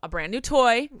him a brand new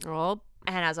toy. Oh,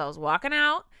 And as I was walking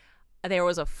out, there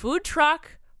was a food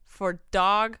truck for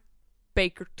dog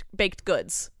baked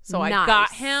goods. So I Nice.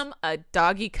 got him a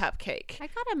doggy cupcake. I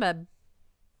got him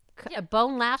a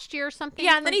bone last year or something.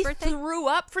 Yeah, for and then his he birthday. threw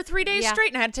up for 3 days Yeah. straight,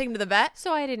 and I had to take him to the vet.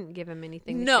 So I didn't give him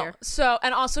anything this No, year. so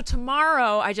and also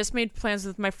tomorrow, I just made plans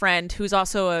with my friend who's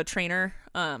also a trainer,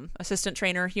 assistant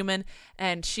trainer, human,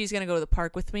 and she's gonna go to the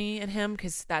park with me and him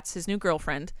because that's his new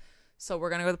girlfriend. So we're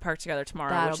gonna go to the park together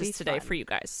tomorrow, That'll which be is today fun. for you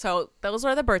guys. So those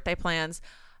are the birthday plans.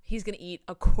 He's gonna eat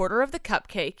a quarter of the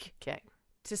cupcake Okay.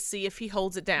 to see if he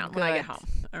holds it down when I get Good. home.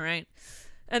 All right,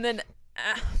 and then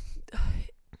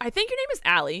I think your name is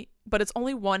Allie, but it's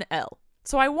only one L.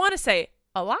 So I want to say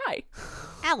a lie.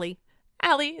 Allie.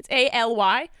 Allie, it's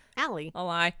A-L-Y. Allie. A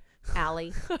lie.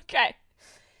 Allie. Okay.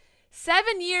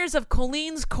 7 years of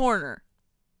Colleen's Corner.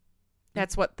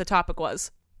 That's what the topic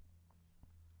was.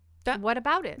 What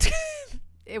about it?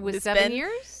 It was It's 7 been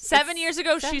years? 7 years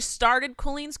ago, she started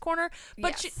Colleen's Corner.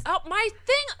 But Yes. my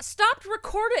thing stopped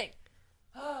recording.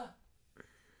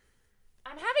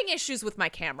 I'm having issues with my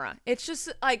camera. It's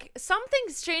just like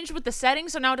something's changed with the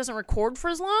settings, so now it doesn't record for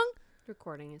as long.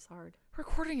 Recording is hard.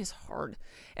 Recording is hard.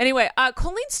 Anyway,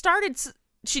 Colleen started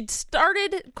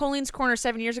Colleen's Corner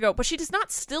 7 years ago, but she is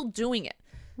not still doing it.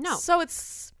 No. So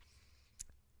it's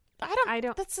I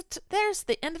don't. There's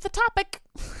the end of the topic.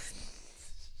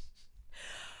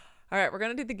 All right, we're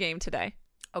going to do the game today.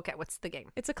 Okay, what's the game?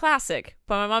 It's a classic,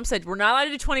 but my mom said we're not allowed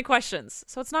to do 20 questions.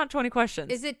 So it's not 20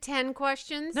 questions. Is it 10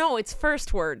 questions? No, it's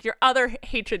first word. Your other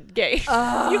hatred game.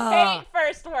 You hate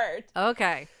first word.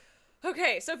 Okay.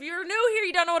 Okay, so if you're new here,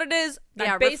 you don't know what it is.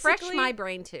 Yeah, refresh my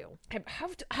brain too. How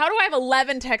do I have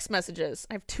 11 text messages?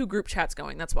 I have 2 group chats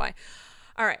going. That's why.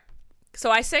 All right. So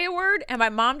I say a word, and my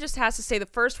mom just has to say the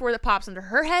first word that pops into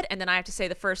her head, and then I have to say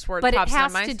the first word that But it pops into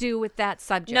has my to do with that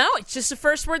subject. No, it's just the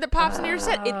first word that pops into your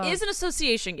head. It is an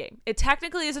association game. It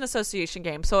technically is an association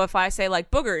game. So if I say like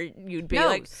booger, you'd be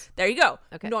like, Nose. there you go.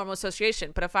 Okay. Normal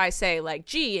association. But if I say like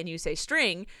G and you say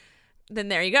string, then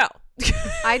there you go.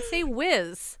 I'd say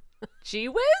whiz. Gee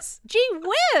whiz? Gee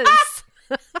whiz.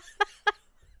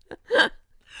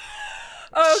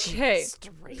 Okay.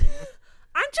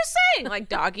 I'm just saying, like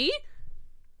doggy.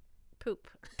 Poop.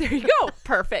 There you go.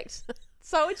 Perfect.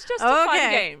 So it's just a fun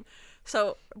Okay. game.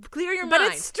 So clear your But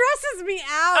mind. it stresses me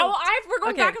out. Oh, we're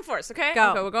going Okay. back and forth, okay?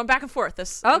 Go. Okay, we're going back and forth.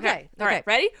 This Okay, All right, okay.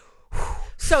 ready?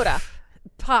 Soda.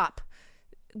 Pop.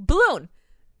 Balloon.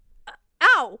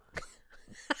 Ow.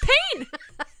 Pain.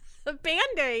 A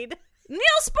Band-Aid.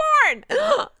 Neosporin.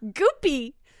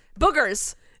 Goopy.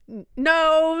 Boogers.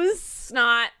 Nose.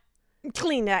 Snot.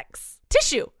 Kleenex.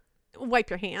 Tissue. Wipe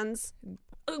your hands.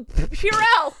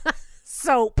 Purell.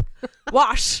 Soap.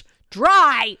 Wash.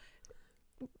 Dry.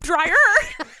 Dryer.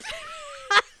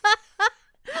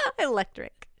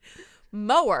 Electric.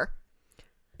 Mower.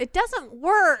 It doesn't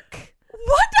work.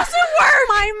 What doesn't work?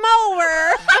 My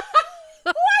mower.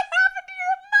 What happened to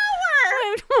your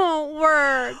mower? It won't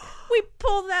work. We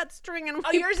pull that string and Oh,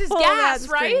 we yours is pull gas, that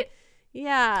string. right?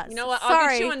 Yes. You know what? Sorry.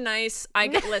 I'll get you a nice. I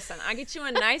get you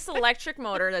a nice electric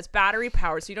motor that's battery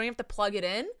powered, so you don't have to plug it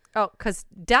in. Oh, because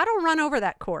Dad will run over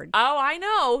that cord. Oh, I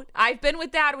know. I've been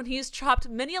with Dad when he's chopped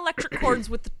many electric cords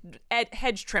with the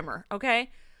hedge trimmer.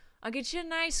 Okay, I'll get you a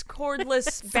nice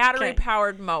cordless battery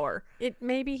powered mower.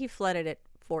 Maybe he flooded it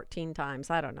 14 times.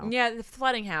 I don't know. Yeah, the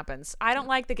flooding happens. I don't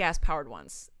like the gas powered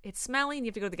ones. It's smelly, and you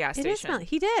have to go to the gas It station. is smelly.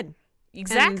 He did.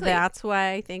 Exactly. And that's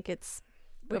why I think it's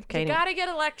okay. You gotta get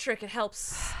electric. It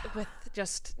helps with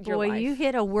just your Boy, life. you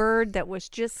hit a word that was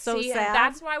just so See, sad.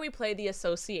 that's why we play the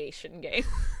association game.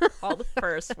 All the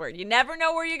first word. You never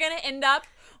know where you're gonna end up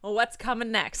or what's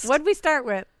coming next. What'd we start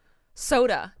with?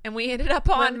 Soda, and we ended up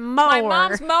on mower. my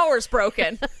mom's mower's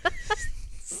broken.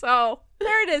 So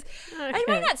there it is. It Okay.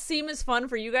 might not seem as fun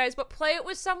for you guys, but play it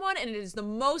with someone, and it is the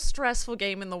most stressful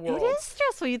game in the world. It is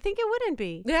stressful. You'd think it wouldn't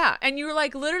be. Yeah, and you're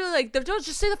like literally like, don't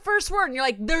just say the first word, and you're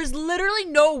like, there's literally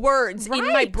no words in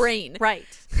my Right. brain. Right.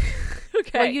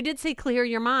 Okay. Well, you did say clear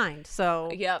your mind,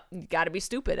 so Yep, you got to be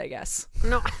stupid, I guess.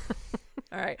 no.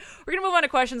 All right, we're gonna move on to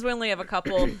questions. We only have a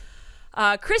couple.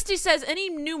 Christy says, any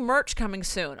new merch coming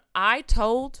soon? I'm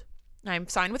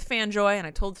signed with Fanjoy, and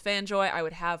I told Fanjoy I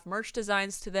would have merch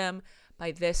designs to them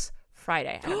by this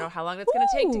Friday. I don't know how long that's going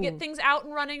to take to get things out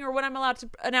and running or when I'm allowed to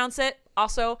announce it.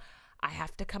 Also, I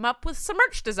have to come up with some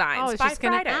merch designs I was by just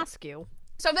going Friday. to ask you.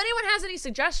 So if anyone has any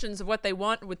suggestions of what they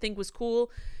want or would think was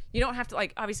cool, you don't have to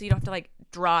obviously you don't have to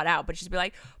draw it out, but just be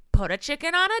like, put a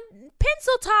chicken on a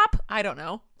pencil top. I don't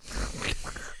know.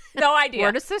 No idea.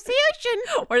 Word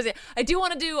association. What is it? I do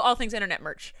want to do all things internet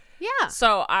merch. Yeah.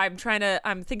 So I'm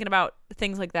thinking about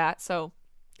things like that. So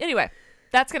anyway,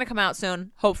 that's going to come out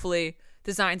soon. Hopefully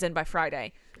designs in by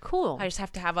Friday. Cool. I just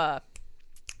have to have a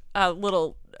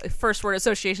little first word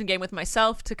association game with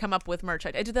myself to come up with merch.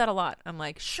 I do that a lot. I'm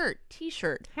like, shirt,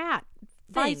 t-shirt, Hat.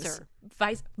 things. Visor.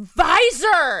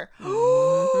 Visor.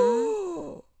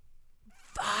 Mm-hmm.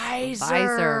 Visor.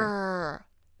 Visor.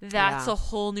 That's Yeah. a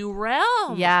whole new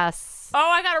realm. Yes. Oh,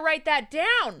 I got to write that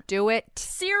down. Do it.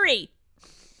 Siri.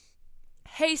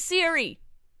 Hey, Siri.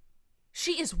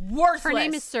 She is worthless. Her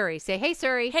name is Suri. Say, hey,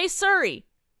 Suri. Hey, Siri.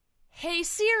 Hey,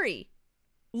 Siri.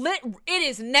 It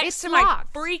is next It's to my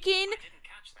locked. freaking...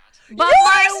 But You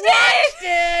I watched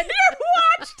it! You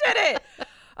watched it!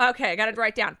 Okay, I got to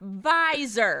write down.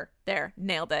 Visor. There,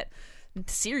 nailed it.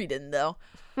 Siri didn't, though.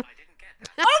 I didn't get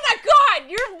that. Oh, my God!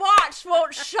 Your watch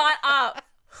won't shut up.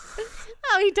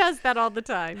 Oh, he does that all the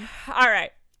time. All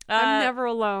right. I'm never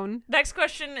alone. Next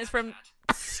question is from...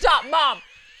 Stop, Mom.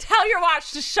 Tell your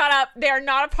watch to shut up. They are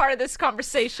not a part of this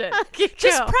conversation. Okay,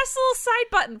 Just go. press the little side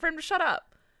button for him to shut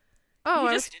up. Oh,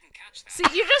 You just see.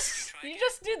 You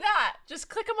just do that. Just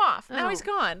click him off. Now Oh. he's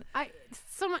gone.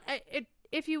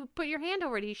 If you put your hand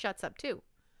over it, he shuts up too.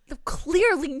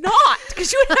 Clearly not,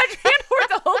 because you had your hand over it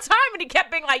the whole time, and he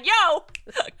kept being like, "Yo,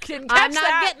 didn't catch I'm not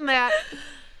that." getting that.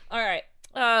 All right.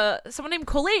 Someone named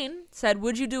Colleen said,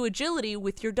 "Would you do agility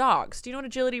with your dogs?" Do you know what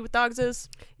agility with dogs is?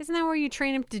 Isn't that where you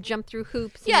train him to jump through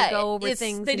hoops? And you go over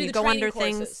things. They and do you the go training under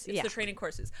courses. things. It's Yeah. the training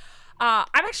courses. I'm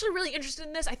actually really interested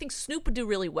in this. I think Snoop would do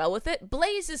really well with it.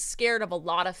 Blaze is scared of a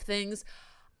lot of things.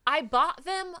 I bought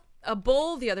them a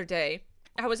bowl the other day.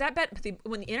 I was at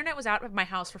when the internet was out of my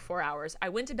house for 4 hours. I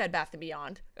went to Bed Bath &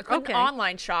 Beyond, an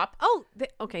online shop. Oh,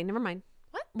 okay. Never mind.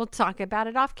 What? We'll talk about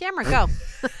it off camera. Go.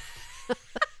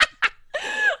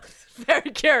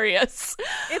 Very curious.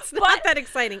 It's not that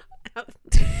exciting.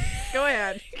 Go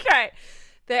ahead. Okay.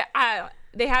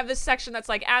 They have this section that's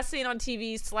like as seen on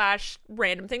TV /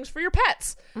 random things for your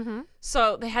pets. Mm-hmm.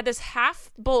 So they had this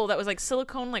half bowl that was like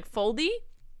silicone, like foldy.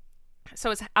 So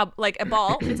it's like a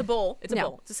ball. It's a bowl. It's a Yeah.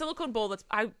 bowl. It's a silicone bowl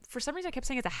for some reason I kept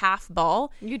saying it's a half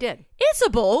ball. You did. It's a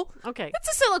bowl. Okay. It's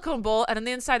a silicone bowl. And on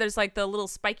the inside there's like the little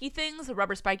spiky things, the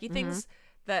rubber spiky things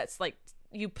that's like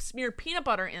you smear peanut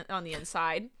butter on the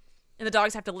inside. And the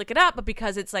dogs have to lick it up, but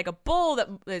because it's like a bowl that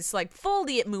is like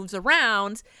foldy, it moves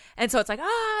around, and so it's like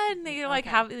and they like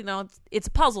have it's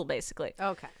a puzzle basically.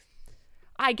 Okay.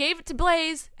 I gave it to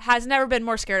Blaze. Has never been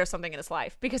more scared of something in his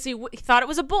life because he thought it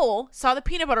was a bowl, saw the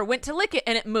peanut butter, went to lick it,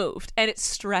 and it moved, and it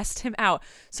stressed him out.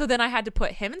 So then I had to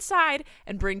put him inside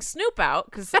and bring Snoop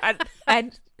out because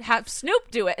I'd have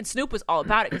Snoop do it, and Snoop was all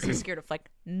about it because he's scared of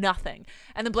like nothing.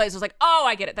 And then Blaze was like, "Oh,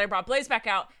 I get it." Then I brought Blaze back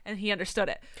out, and he understood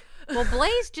it. Well,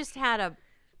 Blaze just had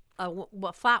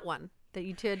a flat one that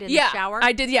you did in the shower.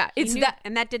 I did. Yeah, it's that.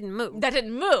 and that didn't move. That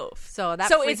didn't move. So that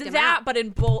so freaked it's him that, out. but in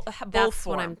bowl That's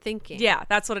form. what I'm thinking. Yeah,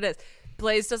 that's what it is.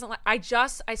 Blaze doesn't like.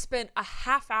 I spent a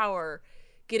half hour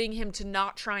getting him to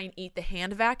not try and eat the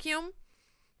hand vacuum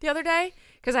the other day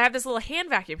because I have this little hand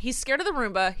vacuum. He's scared of the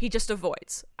Roomba. He just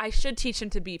avoids. I should teach him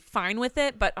to be fine with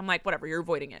it, but I'm like, whatever. You're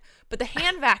avoiding it. But the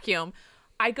hand vacuum,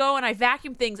 I go and I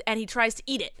vacuum things, and he tries to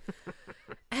eat it.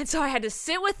 And so I had to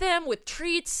sit with him with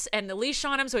treats and the leash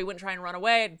on him so he wouldn't try and run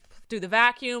away. I'd do the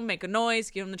vacuum, make a noise,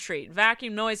 give him the treat.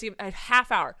 Vacuum, noise, give him a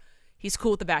half hour. He's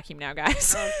cool with the vacuum now,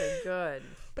 guys. Okay, good.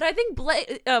 But I think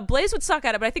Blaze would suck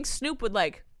at it, but I think Snoop would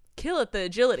like kill at the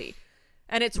agility.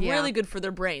 And it's really good for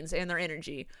their brains and their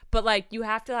energy. But like you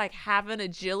have to like have an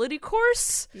agility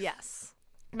course. Yes.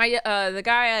 My the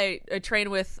guy I trained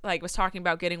with like was talking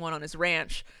about getting one on his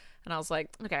ranch. And I was like,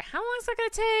 okay, how long is that going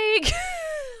to take?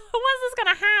 When's this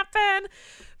going to happen?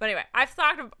 But anyway, I've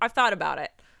thought about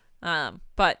it.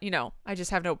 But, I just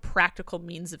have no practical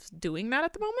means of doing that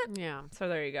at the moment. Yeah. So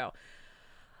there you go.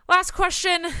 Last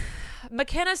question.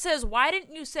 McKenna says, why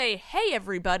didn't you say, hey,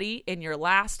 everybody, in your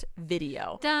last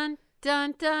video? Dun,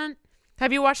 dun, dun.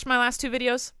 Have you watched my last 2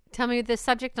 videos? Tell me the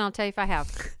subject and I'll tell you if I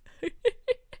have. I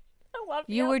love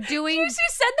You were doing- You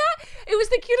said that? It was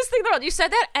the cutest thing in the world. You said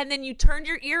that, and then you turned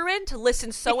your ear in to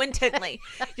listen so intently.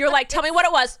 You're like, tell me what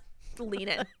it was. Lean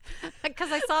in.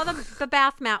 Because I saw the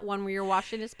bath mat one where you're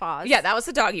washing his paws. Yeah, that was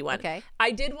the doggy one. Okay.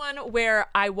 I did one where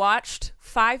I watched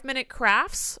 5-minute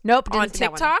crafts Nope, on didn't see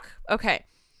that one. TikTok. Okay.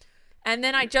 And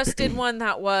then I just did one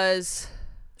that was,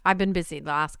 I've been busy the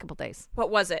last couple days. what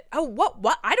was it? Oh,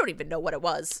 what? I don't even know what it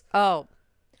was. Oh.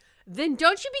 Then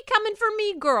don't you be coming for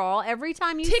me, girl, every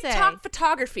time you TikTok say.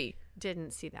 photography.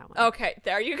 Didn't see that one. Okay,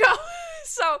 there you go.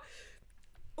 So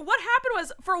what happened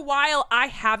was for a while I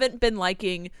haven't been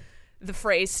liking the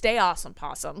phrase "stay awesome,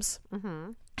 possums."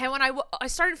 Mm-hmm. And when I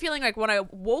started feeling like when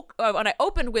I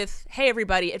opened with "hey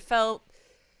everybody," it felt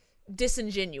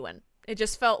disingenuine. It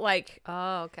just felt like,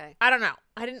 Oh, okay. I don't know.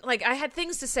 I didn't like. I had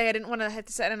things to say. I didn't want to have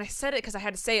to say it, and I said it because I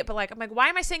had to say it. But like, I'm like, why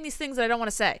am I saying these things that I don't want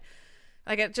to say?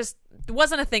 Like, it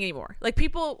wasn't a thing anymore. Like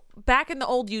people back in the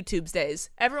old YouTube's days,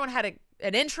 everyone had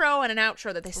an intro and an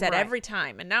outro that they said Right. every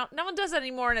time, and now no one does that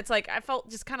anymore. And it's like I felt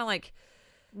just kind of like,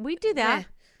 We do that. eh.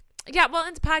 Yeah. Well,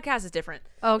 and the podcast is different.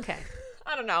 Okay.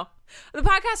 I don't know. The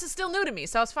podcast is still new to me,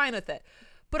 so I was fine with it.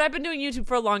 But I've been doing YouTube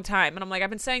for a long time, and I'm like, I've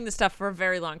been saying this stuff for a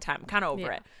very long time. I'm kind of over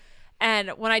Yeah. it. And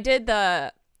when I did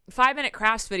the 5-minute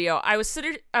crafts video, I was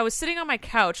sitting on my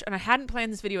couch, and I hadn't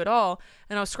planned this video at all.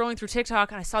 And I was scrolling through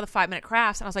TikTok, and I saw the 5-minute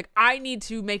crafts, and I was like, I need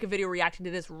to make a video reacting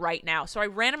to this right now. So I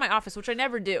ran in my office, which I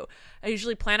never do. I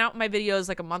usually plan out my videos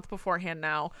like a month beforehand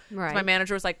now. Right. My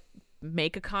manager was like,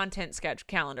 make a content sketch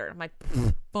calendar. I'm like,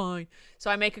 fine.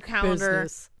 So I make a calendar.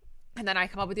 Business. And then I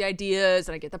come up with the ideas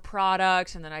and I get the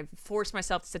product and then I force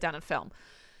myself to sit down and film.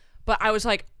 but I was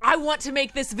like, I want to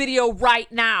make this video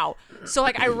right now. So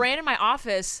like I ran in my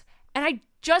office and I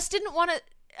just didn't want to.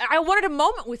 I wanted a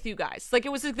moment with you guys. Like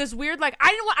it was like this weird, like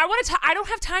I don't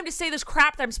have time to say this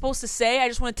crap that I'm supposed to say. I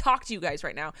just want to talk to you guys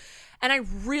right now. And I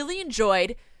really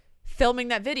enjoyed filming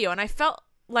that video. And I felt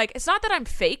like, it's not that I'm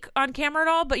fake on camera at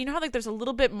all, but you know how like there's a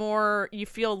little bit more, you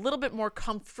feel a little bit more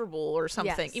comfortable or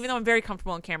something, Yes. even though I'm very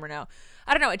comfortable on camera now.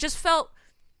 I don't know. It just felt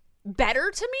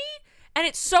better to me. And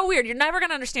it's so weird. You're never going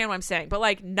to understand what I'm saying, but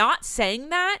like not saying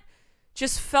that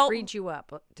just felt Freed you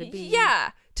up to be.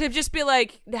 yeah, to just be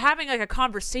like having like a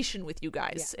conversation with you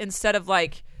guys instead of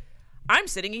like I'm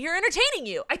sitting here entertaining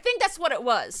you. I think that's what it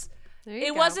was. There you It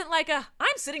go. wasn't like I'm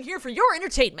sitting here for your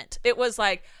entertainment. It was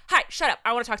like, hi, shut up.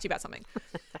 I want to talk to you about something,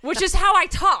 which is how I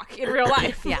talk in real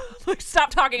life. Yeah. Like,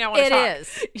 stop talking. I want to It talk.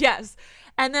 is. Yes.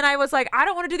 And then I was like, I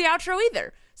don't want to do the outro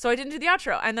either. So I didn't do the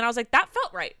outro. And then I was like, that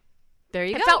felt right. There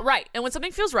you It go. felt right. And when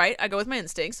something feels right, I go with my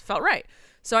instincts. Felt right.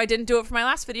 So I didn't do it for my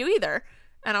last video either.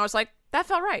 And I was like, that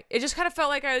felt right. It just kind of felt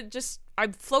like I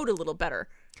flowed a little better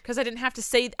because I didn't have to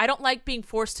say, I don't like being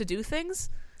forced to do things.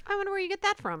 I wonder where you get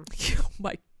that from. Oh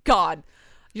my God.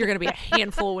 You're going to be a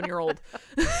handful when you're old.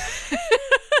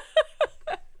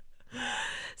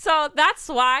 So that's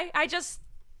why I don't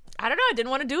know. I didn't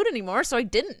want to do it anymore. So I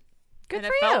didn't. Good And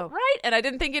for it felt you. right. And I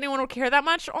didn't think anyone would care that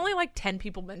much. Only like 10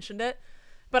 people mentioned it.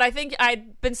 But I think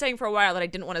I'd been saying for a while that I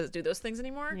didn't want to do those things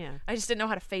anymore. Yeah. I just didn't know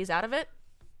how to phase out of it.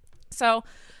 So,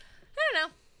 I don't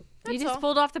know. You That's just all.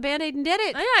 pulled off the Band-Aid and did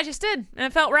it. Yeah, I just did. And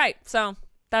it felt right. So,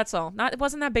 that's all. It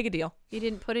wasn't that big a deal. You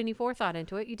didn't put any forethought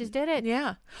into it. You just did it.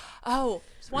 Yeah. Oh,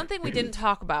 there's one thing we didn't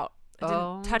talk about. I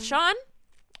didn't touch on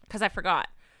because I forgot.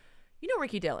 You know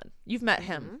Ricky Dillon. You've met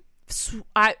him.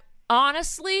 I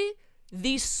honestly,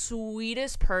 the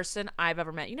sweetest person I've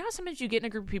ever met. You know how sometimes you get in a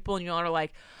group of people and you all are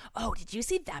like, oh, did you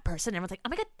see that person? And everyone's like, oh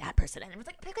my God, that person. And everyone's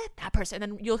like, oh my God, that person.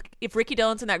 And then if Ricky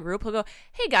Dillon's in that group, he'll go,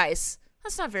 hey guys,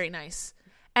 that's not very nice.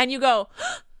 And you go,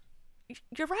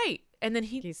 you're right. And then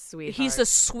He's sweetheart. He's a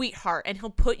sweetheart, and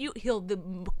he'll the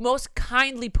most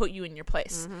kindly put you in your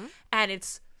place. And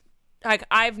it's like,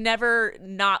 I've never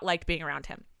not liked being around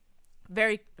him.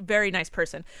 Very, very nice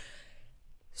person.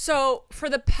 So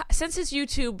since his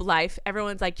YouTube life,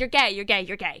 everyone's like, you're gay, you're gay,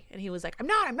 you're gay. And he was like, I'm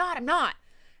not.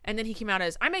 And then he came out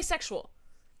as, I'm asexual.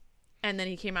 And then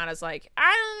he came out as like,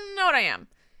 I don't know what I am.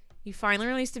 He finally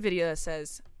released a video that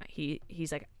says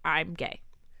he's like, I'm gay.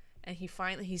 And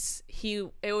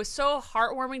it was so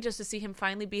heartwarming just to see him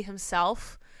finally be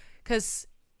himself. Cause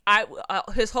I'm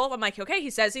like, okay, he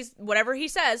says whatever he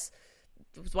says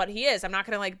is what he is. I'm not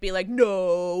going to like be like,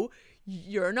 no,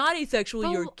 you're not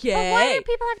asexual, you're gay. But why do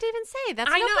people have to even say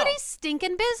that's I know. nobody's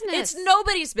stinking business? It's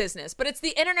nobody's business, but it's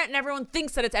the internet and everyone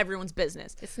thinks that it's everyone's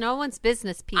business. It's no one's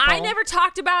business, people. I never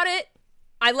talked about it.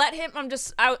 I let him,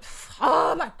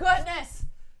 oh my goodness.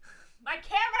 My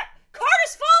camera card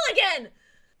is full again.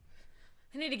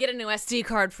 I need to get a new SD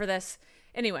card for this.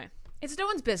 Anyway, it's no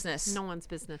one's business. No one's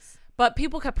business. But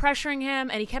people kept pressuring him,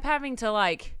 and he kept having to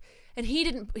like, and he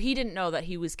didn't know that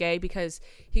he was gay because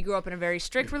he grew up in a very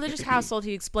strict religious household.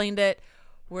 He explained it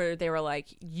where they were like,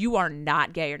 you are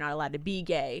not gay. You're not allowed to be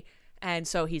gay. And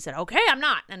so he said, okay, I'm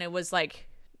not. And it was like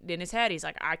in his head, he's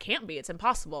like, I can't be. It's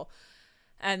impossible.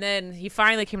 And then he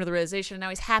finally came to the realization, and now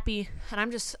he's happy. And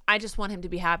I just want him to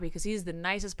be happy because he's the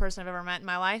nicest person I've ever met in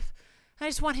my life. I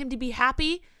just want him to be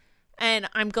happy. And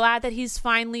I'm glad that he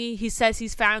says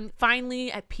he's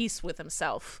finally at peace with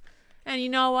himself. And you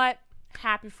know what?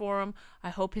 Happy for him. I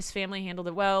hope his family handled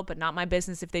it well, but not my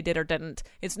business if they did or didn't.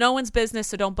 It's no one's business,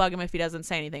 so don't bug him if he doesn't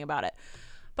say anything about it.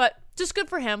 But just good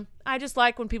for him. I just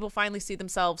like when people finally see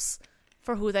themselves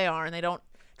for who they are and they don't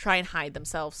try and hide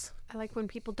themselves. I like when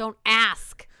people don't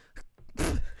ask.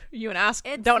 You an ask,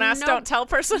 It's don't ask, no- don't tell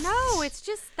person? No, it's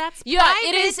just that's Yeah, private.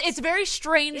 it is. It's very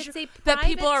strange It's a that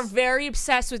people are private- very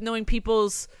obsessed with knowing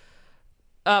people's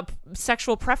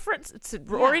sexual preference. It's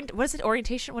what is it?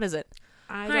 Orientation? What is it?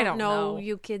 I don't know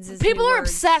you kids. People are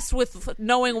obsessed with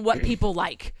knowing what people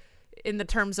like in the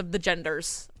terms of the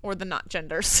genders or the not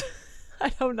genders. I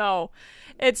don't know.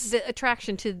 It's The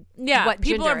attraction to people what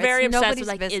gender. are very It's obsessed with nobody's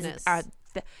like business.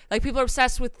 like people are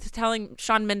obsessed with telling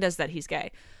Shawn Mendes that he's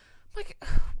gay. I'm like,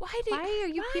 why Why are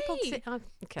you people?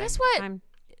 Okay. Guess what?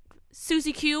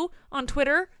 Susie Q on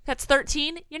Twitter, that's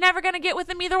 13. You're never gonna get with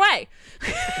him either way.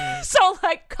 So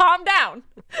like, calm down.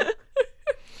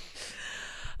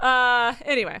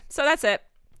 Anyway, so that's it.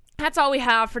 That's all we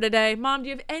have for today. Mom, do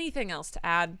you have anything else to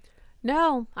add?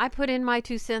 No, I put in my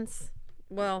 2 cents.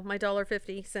 Well, my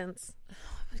 $1.50.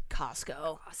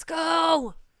 Costco. Let's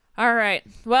go. All right.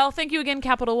 Well, thank you again,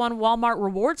 Capital One, Walmart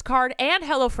Rewards Card, and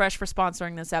HelloFresh for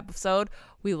sponsoring this episode.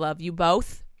 We love you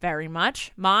both. very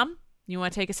much. Mom, you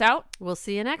want to take us out? We'll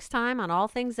see you next time on All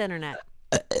Things Internet.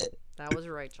 That was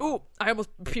Rachel. Ooh, I almost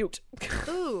puked.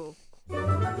 Ooh.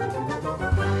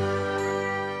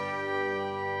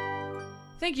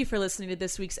 Thank you for listening to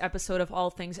this week's episode of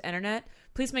All Things Internet.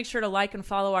 Please make sure to like and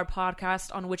follow our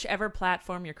podcast on whichever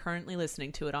platform you're currently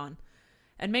listening to it on.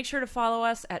 And make sure to follow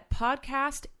us at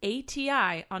Podcast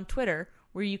ATI on Twitter,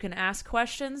 where you can ask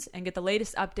questions and get the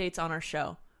latest updates on our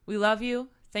show. We love you.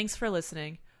 Thanks for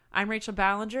listening. I'm Rachel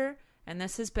Ballinger, and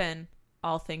this has been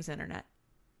All Things Internet.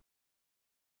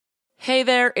 Hey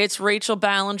there, it's Rachel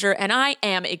Ballinger, and I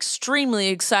am extremely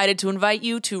excited to invite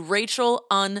you to Rachel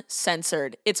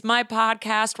Uncensored. It's my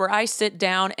podcast where I sit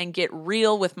down and get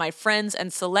real with my friends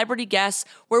and celebrity guests,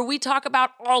 where we talk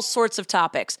about all sorts of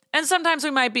topics. And sometimes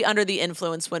we might be under the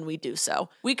influence when we do so.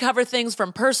 We cover things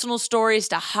from personal stories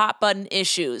to hot-button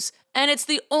issues. And it's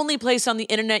the only place on the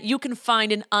internet you can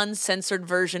find an uncensored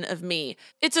version of me.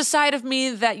 It's a side of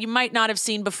me that you might not have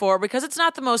seen before because it's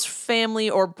not the most family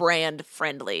or brand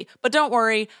friendly. But don't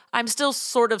worry, I'm still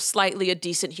sort of slightly a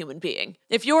decent human being.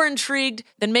 If you're intrigued,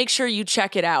 then make sure you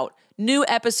check it out. New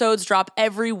episodes drop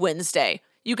every Wednesday.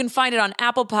 You can find it on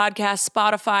Apple Podcasts,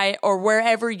 Spotify, or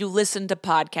wherever you listen to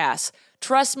podcasts.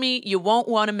 Trust me, you won't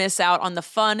want to miss out on the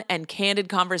fun and candid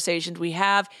conversations we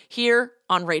have here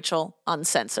on Rachel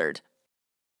Uncensored.